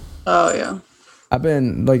 Oh yeah. I've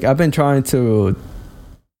been trying to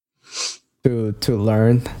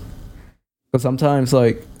learn Because sometimes,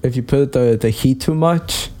 like, if you put the heat too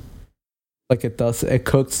much, like it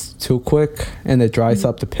cooks too quick and it dries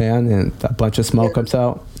up the pan and a bunch of smoke comes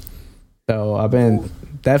out. So I've been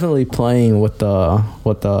definitely playing with the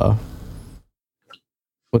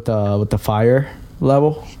fire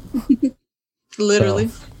level. Literally.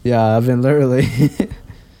 So, yeah, I've been literally.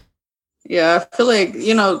 Yeah, I feel like,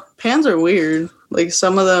 pans are weird. Like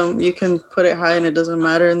some of them you can put it high and it doesn't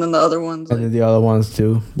matter, and then the other ones And then the other ones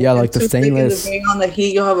too. Yeah, like the stainless. Being on the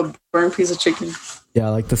heat, you'll have a burnt piece of chicken. Yeah,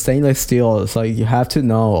 like the stainless steel, it's like you have to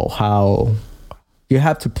know how you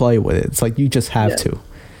have to play with it. It's like you just have to.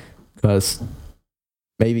 Because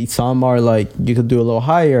maybe some are like you could do a little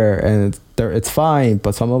higher and it's fine,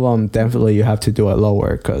 but some of them definitely you have to do it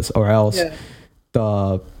lower or else it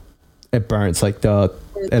burns. Like el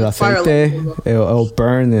aceite, it'll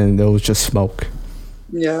burn and it'll just smoke.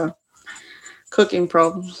 Yeah. Cooking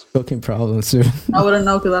problems. Cooking problems, too. I wouldn't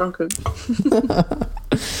know because I don't cook.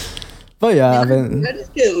 But yeah, I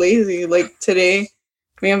just get lazy. Like today,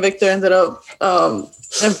 me and Victor ended up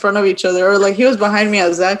in front of each other, or like he was behind me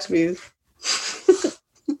at Zaxby's.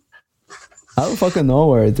 I don't fucking know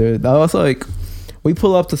where, dude. I was like, we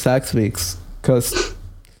pull up to Zaxby's because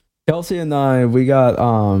Kelsey and I we got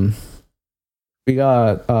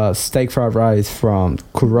steak fried rice from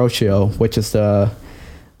Kuroshio, which is the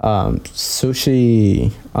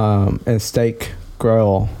sushi and steak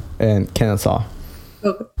grill in Kennesaw.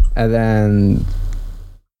 Okay. And then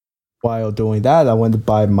while doing that, I went to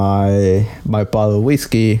buy my bottle of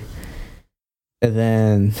whiskey, and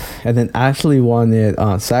then Ashley wanted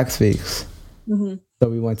Zaxby's. Mm-hmm. So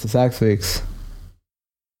we went to Zaxby's,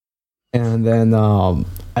 and then I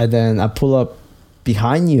pull up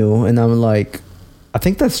behind you, and I'm like, I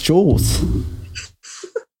think that's Jules.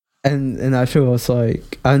 And Ashley was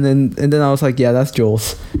like, and then I was like, yeah, that's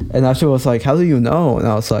Jules. And Ashley was like, how do you know? And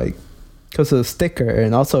I was like, because of the sticker,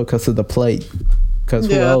 and also because of the plate. Because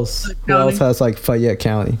who else has like Fayette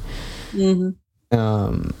County? Mm-hmm.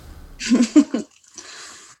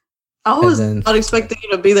 I was not expecting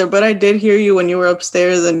you to be there, but I did hear you when you were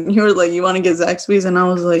upstairs, and you were like, "You want to get Zaxby's?" And I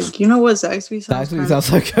was like, "You know what, Zaxby's sounds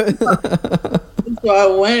like good." So I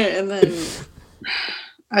went, and then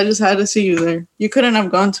I just had to see you there. You couldn't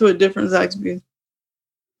have gone to a different Zaxby's.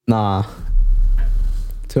 Nah,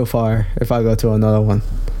 too far. If I go to another one,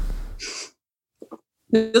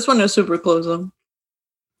 this one is super close though.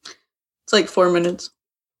 It's like 4 minutes.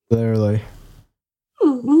 Literally.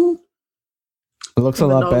 Mm-hmm. It looks a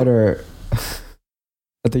lot better.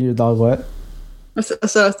 I think your dog what? I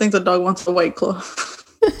said I think the dog wants the White Claw.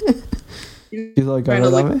 He's like, got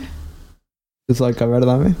rid of me? He's like, got rid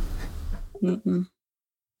of me? Mm-mm.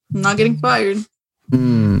 I'm not getting fired.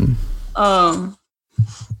 Hmm. Can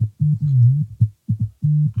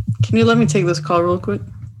you let me take this call real quick?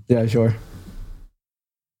 Yeah, sure.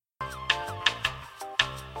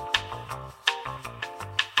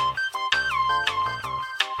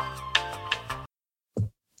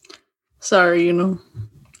 Sorry, I'm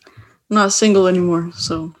not single anymore,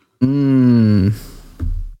 so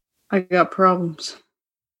I got problems.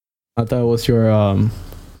 I thought it was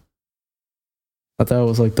I thought it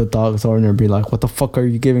was like the dog's owner be like, what the fuck are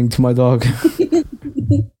you giving to my dog?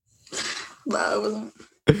 Nah,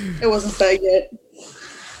 it wasn't that yet.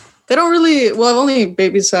 They don't really, I've only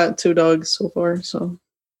babysat 2 dogs so far, so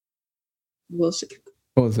we'll see.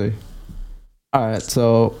 We'll see. Alright,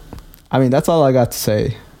 so I mean that's all I got to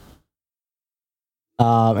say.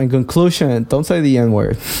 In conclusion, don't say the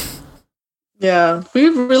N-word. Yeah, we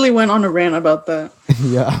really went on a rant about that.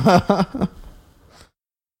 Yeah.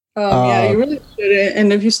 Yeah, you really shouldn't.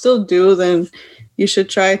 And if you still do, then you should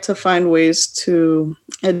try to find ways to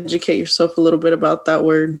educate yourself a little bit about that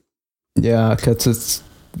word. Yeah, because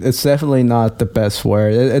it's definitely not the best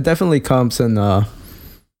word. It definitely comes in I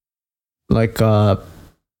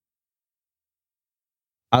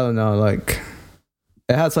don't know, like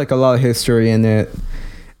it has like a lot of history in it,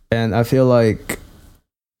 and I feel like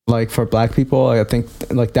for Black people, I think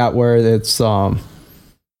like that word, it's kind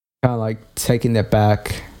of like taking it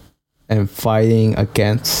back and fighting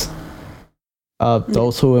against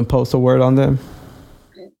those who impose the word on them.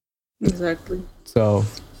 Exactly. So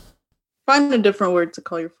find a different word to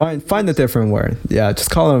call your friends. Find a different word. Yeah, just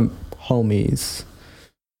call them homies.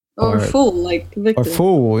 Or fool, like Victor. Or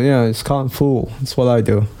fool, yeah, just call them fool. That's what I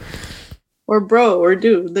do. Or bro, or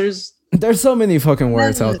dude. There's so many fucking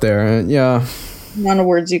words out there, and yeah. Amount of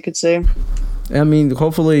words you could say. I mean,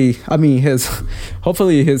 hopefully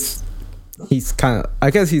he's kind of,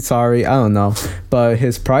 I guess he's sorry, I don't know, but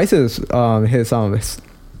his prices, the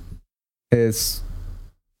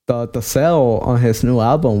sale on his new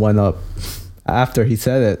album went up after he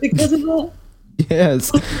said it. Because of that?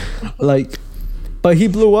 Yes, like, but he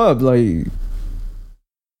blew up. Like,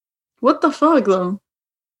 What the fuck though?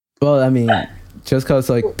 well, I mean, just because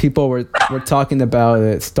like people were talking about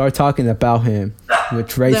it, start talking about him,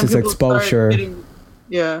 which Then raises people start exposure.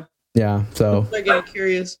 yeah. Yeah, so They're getting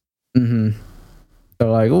curious. they're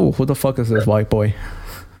like, oh, who the fuck is this white boy?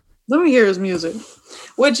 Let me hear his music.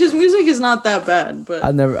 Which his music is not that bad, but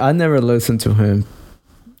I never listened to him.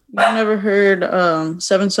 you never heard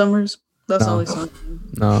Seven Summers? That's the No. only song.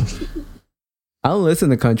 No, I don't listen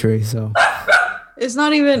to country, so It's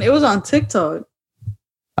not even. It was on TikTok.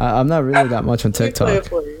 I'm not really that much on Let me play it TikTok.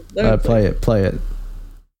 for you. Let me Play it.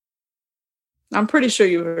 I'm pretty sure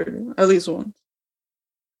you heard it at least once.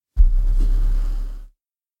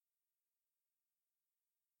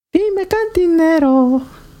 Dime cantinero.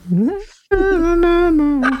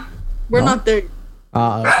 We're No? not there.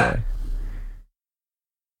 Okay.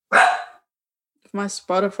 If my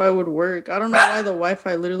Spotify would work, I don't know why the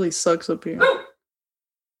Wi-Fi literally sucks up here.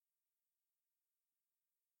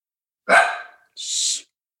 Shh.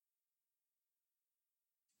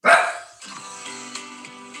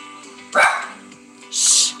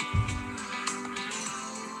 Shh.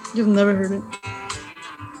 You've never heard it.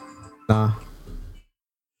 Nah.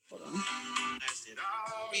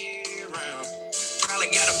 Probably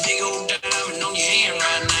got a big old diamond on your hand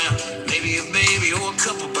right now. Maybe a baby or a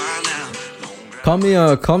couple by now.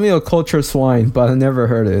 Call me a culture swine, but I never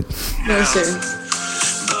heard it. No, sir.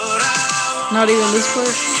 Not even this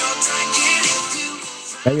part.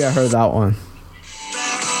 Maybe I heard that one.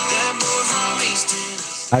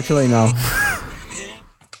 Actually, no.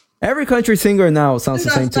 Every country singer now sounds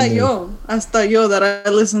the same to me. Hasta yo that I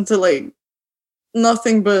listen to like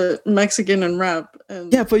nothing but Mexican and rap,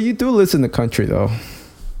 and Yeah, but you do listen to country though.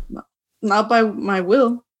 not by my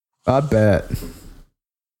will. I bet.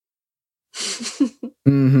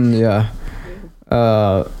 Yeah.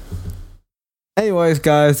 Anyways,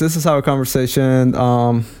 guys, this is our conversation.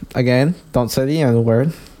 Again, don't say the N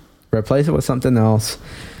word. Replace it with something else.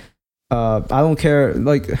 I don't care.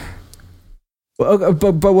 Like,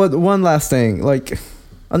 but what? One last thing. Like,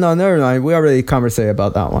 oh no, never mind. We already conversed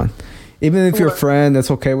about that one. Even if your What? friend,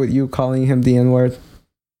 it's okay with you calling him the N word.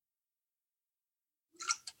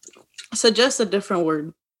 Suggest a different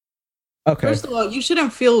word. Okay, First of all, you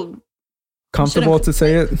shouldn't feel comfortable to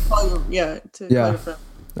say it. call your- yeah to Yeah. call your friend.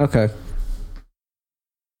 Okay,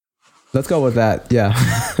 let's go with that. Yeah.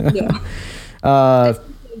 Yeah.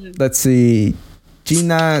 Let's see.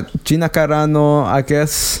 Gina Carano, I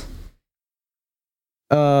guess.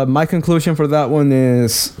 My conclusion for that one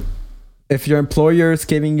is if your employer is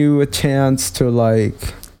giving you a chance to like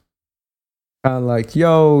kind of like,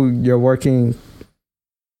 yo, you're working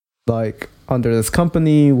like under this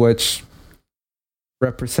company which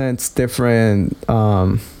represents different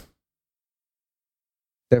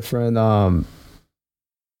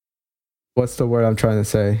what's the word I'm trying to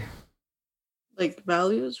say? Like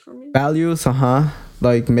values for me. Values,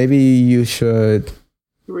 like maybe you should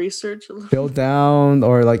Research a little. build down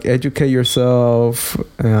or like educate yourself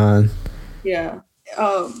and Yeah.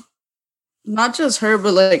 Not just her,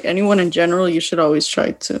 but like anyone in general, you should always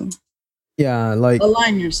try to yeah, like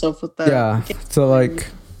align yourself with that. yeah, so like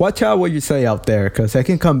watch out what you say out there because they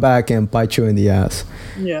can come back and bite you in the ass.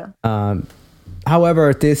 Yeah.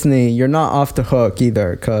 However, Disney, you're not off the hook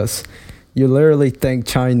either because you literally thank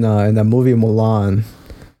China in the movie Mulan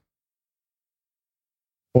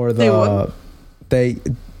for They what? Did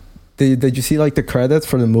you see like the credits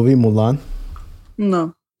for the movie Mulan?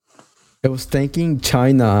 No. It was thanking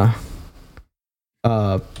China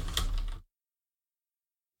fucking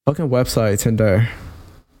websites in there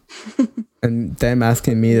and them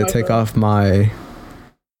asking me to take off my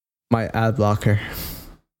ad blocker.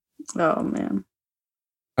 Oh man.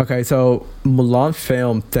 Okay, so Mulan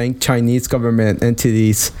film thanked Chinese government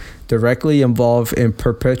entities directly involved in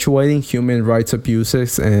perpetuating human rights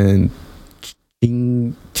abuses in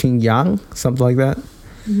Xinjiang, something like that.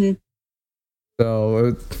 Mm-hmm.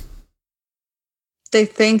 So They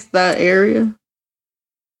think that area.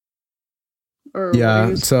 Or yeah, what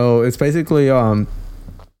do you- so it's basically so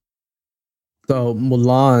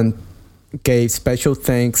Mulan gave special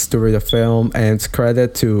thanks during the film and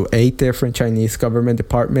credit to 8 different Chinese government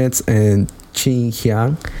departments in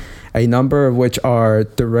Xinjiang, a number of which are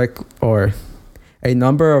directly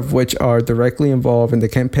involved in the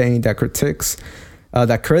campaign that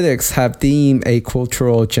critics have deemed a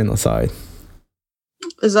cultural genocide.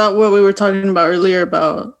 Is that what we were talking about earlier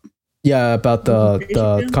about? Yeah, about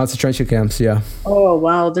the concentration camps. Yeah. Oh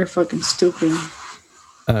wow, they're fucking stupid.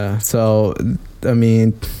 So I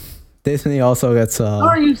mean, Disney also gets How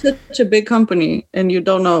are you such a big company and you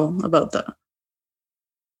don't know about that?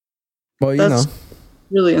 Well, you That's know,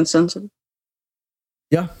 really insensitive.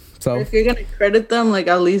 yeah. So If you're gonna credit them, like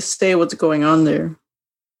at least say what's going on there.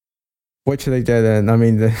 which they didn't. I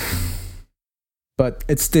mean, but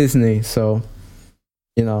it's Disney, so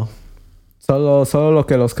you know, solo lo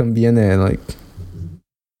que los conviene, like.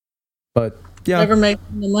 But yeah, Never make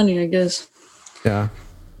the money, I guess. yeah.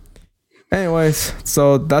 Anyways,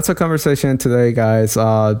 so that's our conversation today, guys.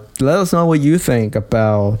 Let us know what you think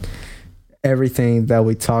about everything that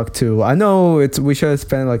we talked to. I know we should have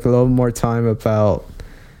spent like a little more time about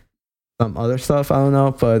some other stuff. I don't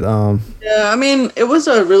know, but Yeah, I mean, it was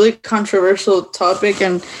a really controversial topic,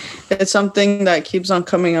 and it's something that keeps on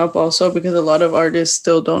coming up also because a lot of artists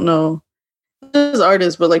still don't know, not just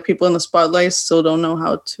artists, but like people in the spotlight still don't know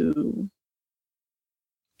how to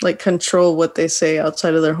like control what they say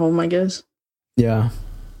outside of their home, I guess. yeah.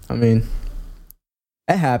 I mean,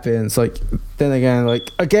 it happens. Like then again,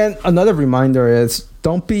 another reminder is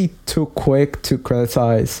don't be too quick to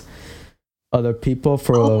criticize other people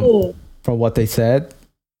from what they said.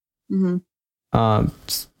 Mm-hmm.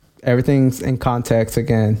 Everything's in context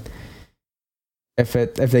again. If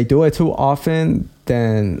they do it too often,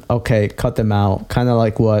 then okay, cut them out. Kind of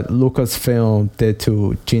like what Lucasfilm did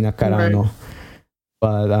to Gina Carano. Right.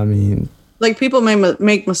 But I mean, Like people may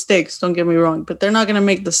make mistakes, don't get me wrong, but they're not gonna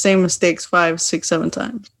make the same mistakes 5, 6, 7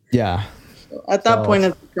 times. yeah. So at that point,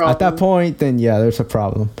 it's a problem. At that point, then yeah, there's a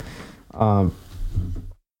problem.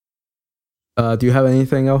 Do you have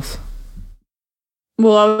anything else?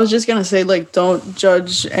 Well, I was just gonna say, like, don't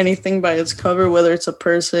judge anything by its cover, whether it's a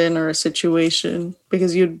person or a situation,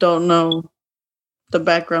 because you don't know the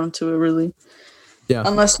background to it really. Yeah.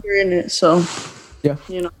 Unless you're in it. So Yeah.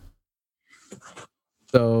 you know.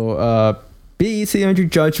 So be easy on your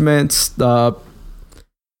judgments. Don't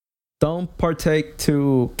partake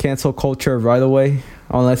to cancel culture right away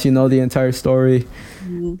unless you know the entire story.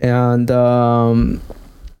 Mhm. And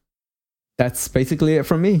that's basically it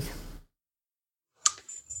from me.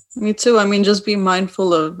 Me too. I mean, just be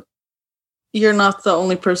mindful of you're not the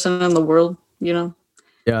only person in the world, you know.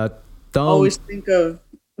 Yeah. Don't Always think of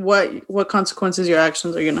what consequences your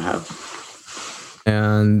actions are gonna have.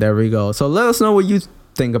 And there we go. So let us know what you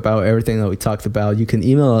think about everything that we talked about. You can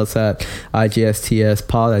email us at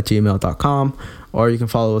igstspod@gmail.com, or you can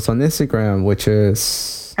follow us on Instagram, which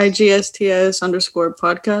is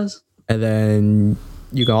IGSTS_podcast. and then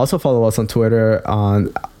you can also follow us on Twitter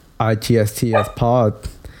on IGSTSpod.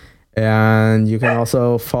 And you can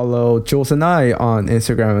also follow Jules and I on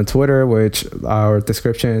Instagram and Twitter, which our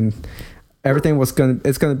description, everything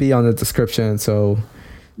it's gonna be on the description. So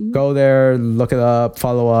go there, look it up,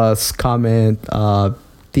 follow us, comment,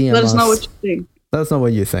 DM Let us. us know what you think. Let us know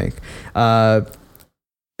what you think.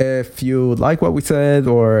 If you like what we said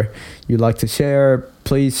or you'd like to share,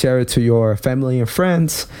 please share it to your family and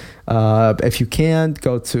friends. If you can,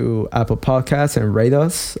 go to Apple Podcasts and rate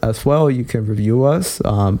us as well. You can review us.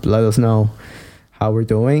 Let us know how we're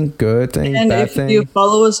doing. Good thing, And bad if thing. you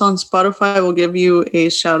follow us on Spotify, we'll give you a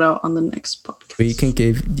shout out on the next podcast. We can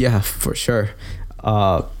give, yeah, for sure.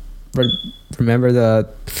 Remember to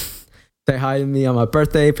say hi to me on my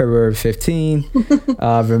birthday, February 15.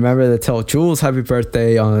 Remember to tell Jules happy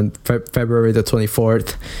birthday on February the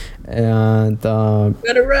 24th. And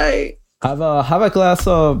Got it right. have a glass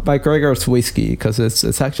of McGregor's whiskey because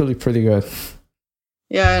it's actually pretty good.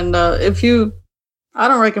 Yeah, and I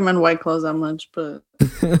don't recommend White Claws that much, but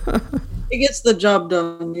it gets the job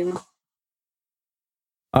done, you know.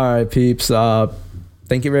 All right, peeps.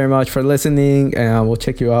 Thank you very much for listening, and we'll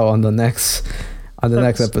check you out on the next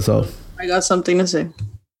episode. I got something to say.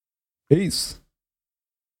 Peace.